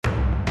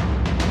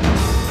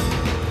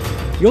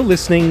You're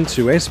listening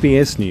to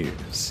SBS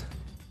News.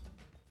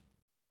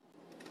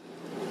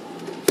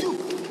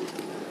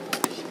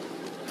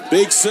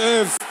 Big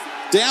serve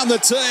down the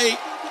tee,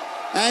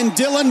 and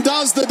Dylan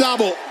does the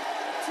double.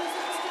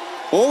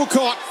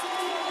 Alcott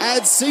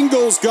adds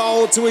singles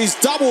goal to his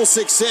double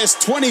success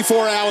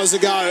 24 hours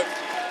ago.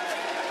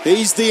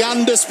 He's the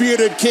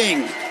undisputed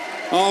king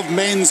of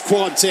men's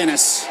quad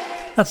tennis.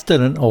 That's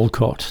Dylan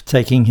Alcott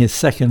taking his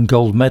second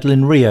gold medal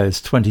in Rio's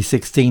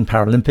 2016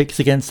 Paralympics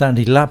against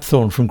Andy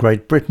Lapthorne from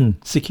Great Britain,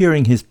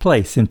 securing his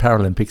place in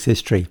Paralympics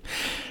history.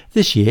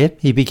 This year,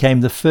 he became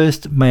the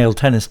first male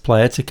tennis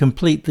player to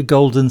complete the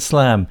Golden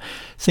Slam,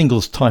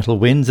 singles title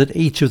wins at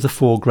each of the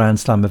 4 Grand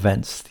Slam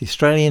events, the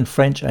Australian,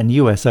 French and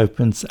US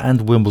Opens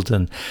and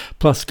Wimbledon,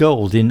 plus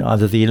gold in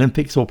either the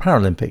Olympics or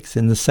Paralympics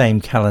in the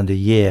same calendar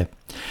year.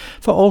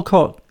 For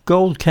Alcott,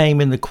 gold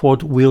came in the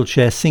quad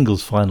wheelchair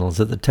singles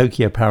finals at the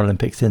Tokyo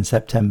Paralympics in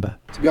September.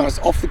 To be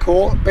honest, off the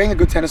court, being a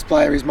good tennis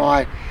player is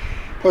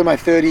probably my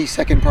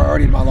 32nd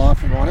priority in my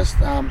life, if I'm honest.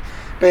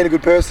 Being a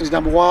good person is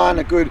number one,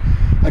 a good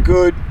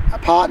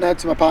partner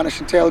to my partner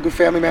Chantel, a good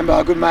family member,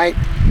 a good mate,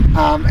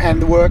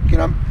 and the work,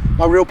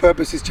 my real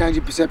purpose is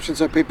changing perception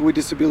so people with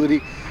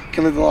disability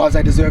can live the lives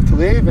they deserve to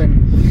live,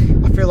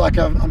 and I feel like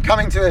I'm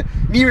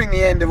nearing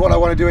the end of what I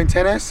want to do in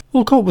tennis.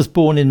 Alcott was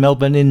born in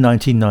Melbourne in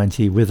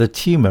 1990 with a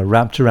tumour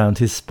wrapped around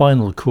his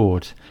spinal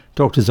cord.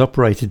 Doctors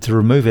operated to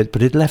remove it,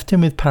 but it left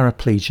him with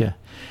paraplegia.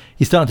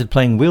 He started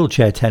playing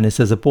wheelchair tennis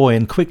as a boy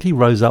and quickly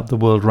rose up the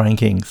world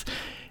rankings.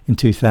 In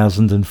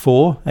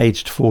 2004,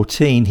 aged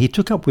 14, he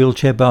took up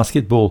wheelchair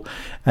basketball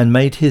and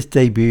made his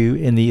debut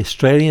in the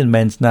Australian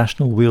men's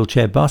national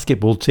wheelchair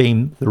basketball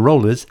team, the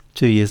Rollers,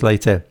 2 years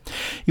later.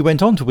 He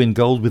went on to win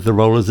gold with the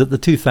Rollers at the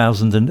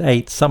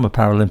 2008 Summer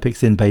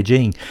Paralympics in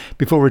Beijing,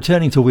 before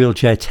returning to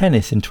wheelchair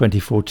tennis in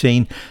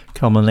 2014,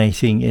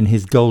 culminating in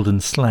his Golden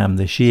Slam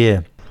this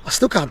year. I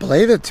still can't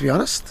believe it, to be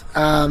honest.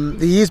 The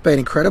year's been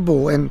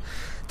incredible, and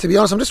to be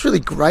honest, I'm just really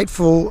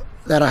grateful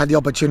that I had the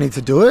opportunity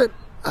to do it.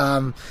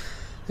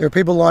 There are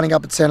people lining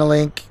up at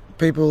Centrelink.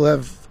 People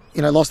have,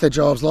 lost their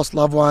jobs, lost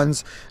loved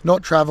ones,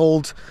 not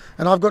travelled,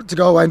 and I've got to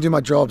go away and do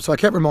my job. So I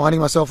kept reminding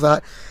myself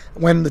that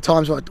when the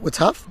times were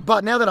tough.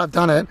 But now that I've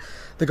done it,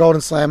 the Golden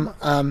Slam,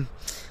 I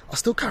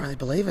still can't really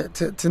believe it.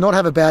 To not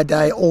have a bad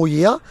day all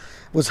year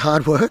was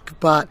hard work,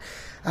 but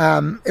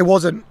it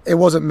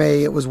wasn't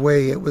me. It was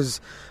we. It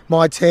was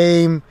my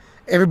team,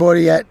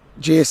 everybody at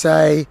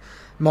GSA,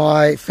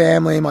 my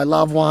family, my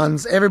loved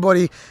ones.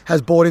 Everybody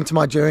has bought into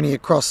my journey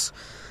across,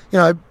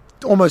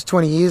 almost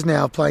 20 years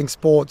now playing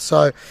sports,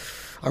 so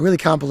I really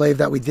can't believe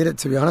that we did it,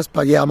 to be honest.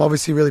 But yeah, I'm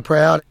obviously really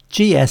proud.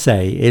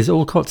 GSA is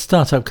Alcott's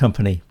startup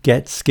company,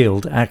 Get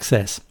Skilled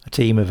Access, a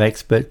team of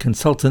expert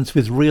consultants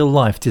with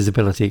real-life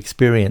disability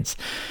experience.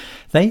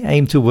 They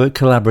aim to work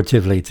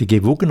collaboratively to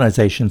give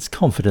organisations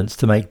confidence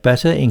to make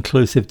better,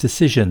 inclusive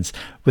decisions,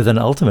 with an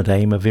ultimate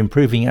aim of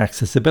improving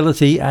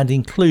accessibility and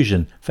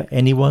inclusion for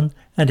anyone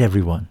and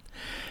everyone.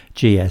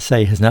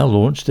 GSA has now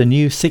launched a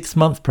new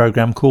 6-month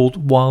program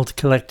called Wild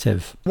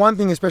Collective. One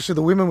thing especially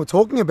the women were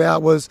talking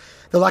about was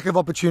the lack of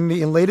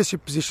opportunity in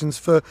leadership positions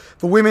for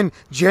women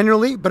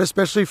generally, but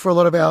especially for a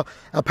lot of our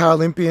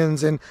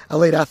Paralympians and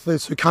elite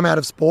athletes who come out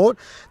of sport.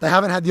 They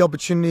haven't had the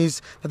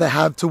opportunities that they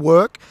have to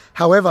work.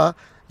 However,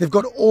 they've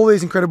got all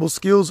these incredible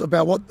skills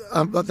about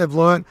what they've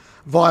learned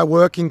via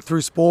working through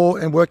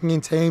sport and working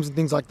in teams and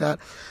things like that.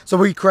 So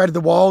we created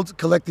the Wild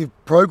Collective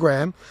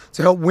program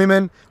to help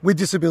women with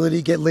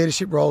disability get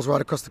leadership roles right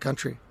across the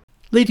country.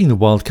 Leading the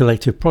Wild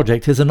Collective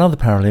project is another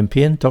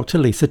Paralympian, Dr.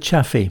 Lisa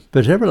Chaffee,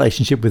 but her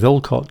relationship with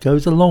Alcott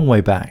goes a long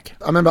way back.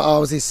 I remember I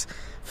was this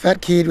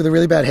fat kid with a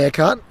really bad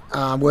haircut,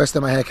 worse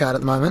than my haircut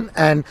at the moment,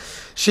 and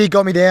she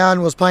got me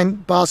down, was playing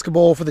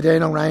basketball for the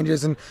Dandenong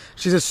Rangers, and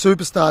she's a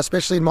superstar,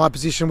 especially in my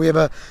position. We have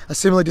a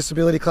similar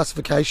disability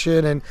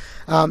classification, and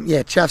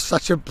Chaff's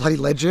such a bloody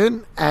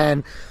legend,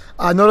 and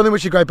not only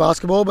was she great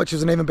basketball, but she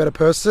was an even better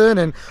person,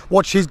 and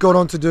what she's gone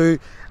on to do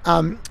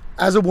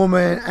as a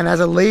woman and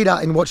as a leader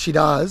in what she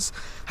does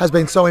has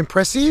been so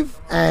impressive,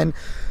 and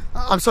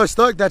I'm so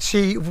stoked that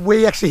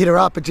we actually hit her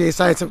up at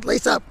GSA and said,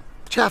 Lisa,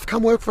 Chaff,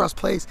 come work for us,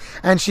 please.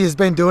 And she has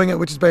been doing it,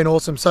 which has been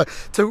awesome. So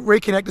to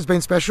reconnect has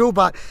been special,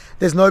 but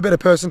there's no better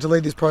person to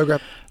lead this program.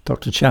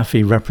 Dr.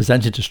 Chaffee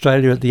represented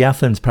Australia at the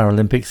Athens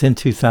Paralympics in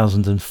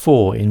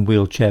 2004 in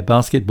wheelchair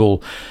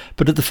basketball.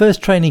 But at the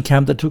first training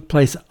camp that took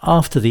place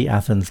after the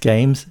Athens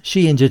Games,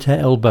 she injured her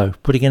elbow,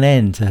 putting an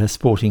end to her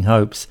sporting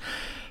hopes.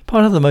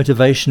 Part of the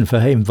motivation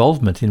for her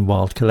involvement in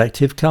Wild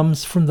Collective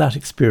comes from that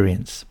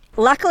experience.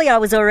 Luckily, I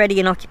was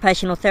already an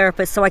occupational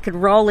therapist, so I could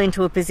roll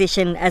into a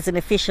position as an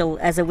official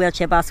as a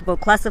wheelchair basketball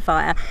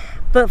classifier.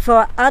 But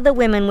for other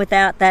women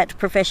without that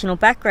professional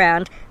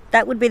background,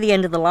 that would be the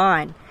end of the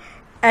line.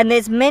 And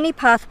there's many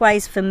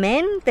pathways for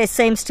men. There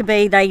seems to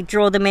be, they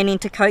draw the men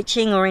into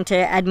coaching or into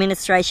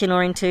administration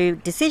or into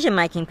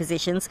decision-making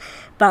positions,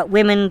 but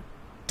women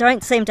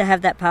don't seem to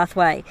have that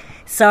pathway.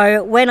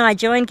 So when I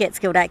joined Get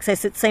Skilled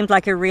Access, it seemed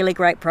like a really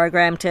great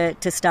program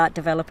to start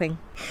developing.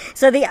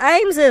 So the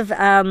aims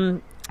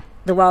of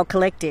the Wild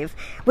Collective.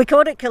 We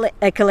called it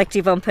a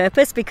collective on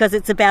purpose because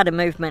it's about a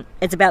movement.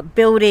 It's about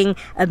building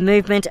a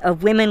movement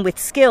of women with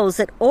skills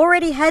that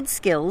already had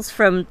skills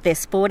from their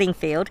sporting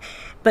field,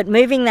 but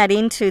moving that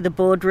into the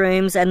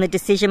boardrooms and the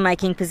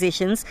decision-making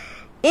positions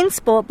in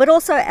sport, but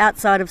also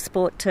outside of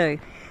sport too.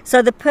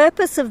 So the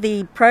purpose of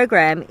the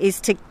program is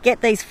to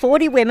get these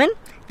 40 women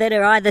that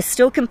are either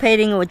still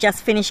competing or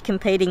just finished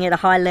competing at a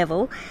high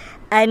level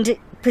and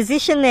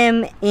position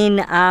them in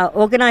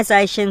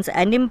organisations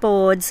and in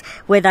boards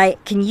where they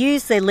can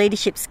use their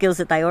leadership skills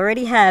that they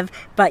already have,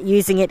 but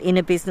using it in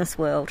a business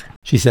world.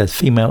 She says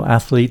female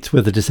athletes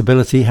with a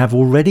disability have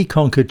already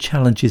conquered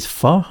challenges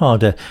far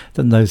harder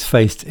than those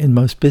faced in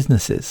most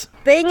businesses.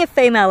 Being a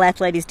female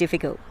athlete is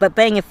difficult, but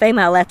being a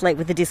female athlete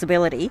with a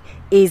disability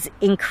is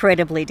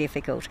incredibly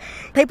difficult.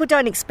 People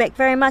don't expect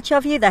very much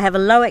of you. They have a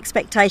low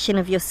expectation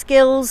of your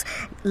skills,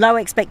 low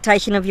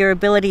expectation of your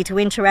ability to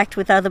interact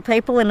with other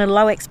people, and a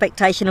low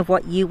expectation of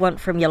what you want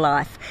from your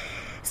life.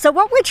 So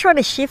what we're trying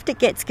to shift at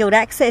Get Skilled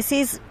Access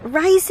is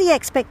raise the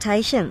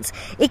expectations.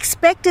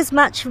 Expect as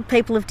much from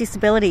people with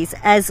disabilities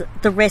as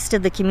the rest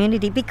of the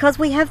community because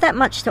we have that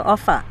much to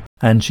offer.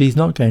 And she's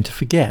not going to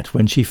forget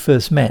when she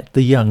first met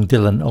the young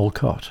Dylan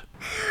Alcott.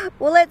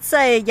 Well, let's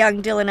say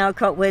young Dylan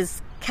Alcott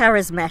was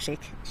charismatic,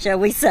 shall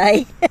we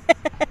say.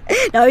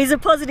 No, he's a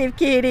positive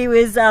kid. He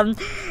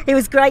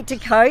was great to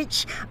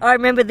coach. I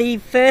remember the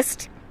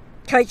first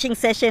coaching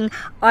session,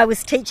 I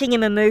was teaching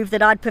him a move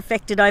that I'd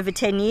perfected over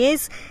 10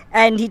 years,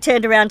 and he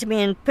turned around to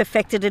me and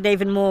perfected it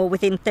even more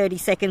within 30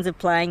 seconds of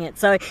playing it.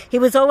 So he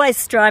was always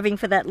striving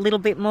for that little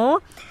bit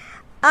more.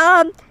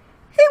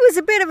 It was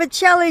a bit of a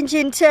challenge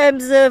in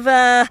terms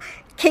of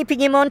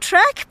keeping him on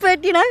track, but,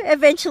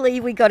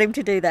 eventually we got him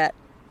to do that.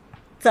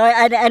 So,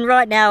 and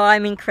right now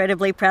I'm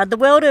incredibly proud. The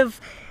world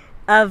of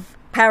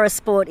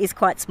parasport is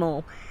quite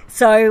small.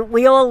 So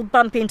we all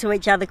bump into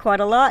each other quite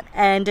a lot,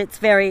 and it's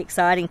very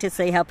exciting to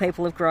see how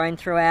people have grown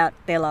throughout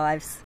their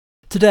lives.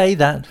 Today,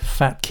 that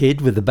fat kid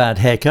with the bad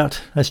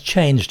haircut has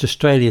changed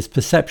Australia's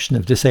perception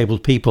of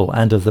disabled people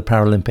and of the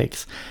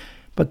Paralympics.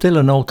 But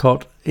Dylan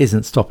Alcott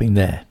isn't stopping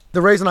there.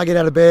 The reason I get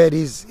out of bed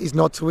is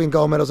not to win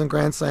gold medals and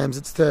Grand Slams.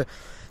 It's to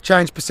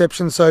change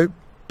perception so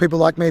people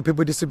like me, people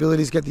with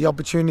disabilities, get the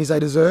opportunities they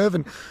deserve.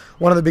 And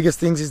one of the biggest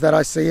things is that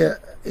I see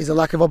is a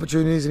lack of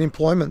opportunities in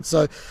employment.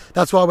 So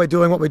that's why we're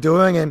doing what we're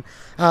doing. And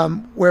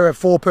we're a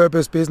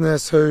for-purpose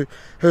business who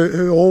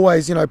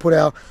always, put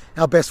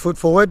our best foot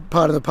forward,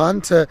 part of the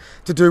pun, to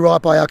do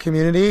right by our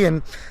community.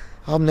 And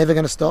I'm never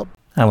going to stop.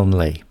 Alan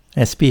Lee,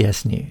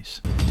 SBS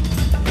News.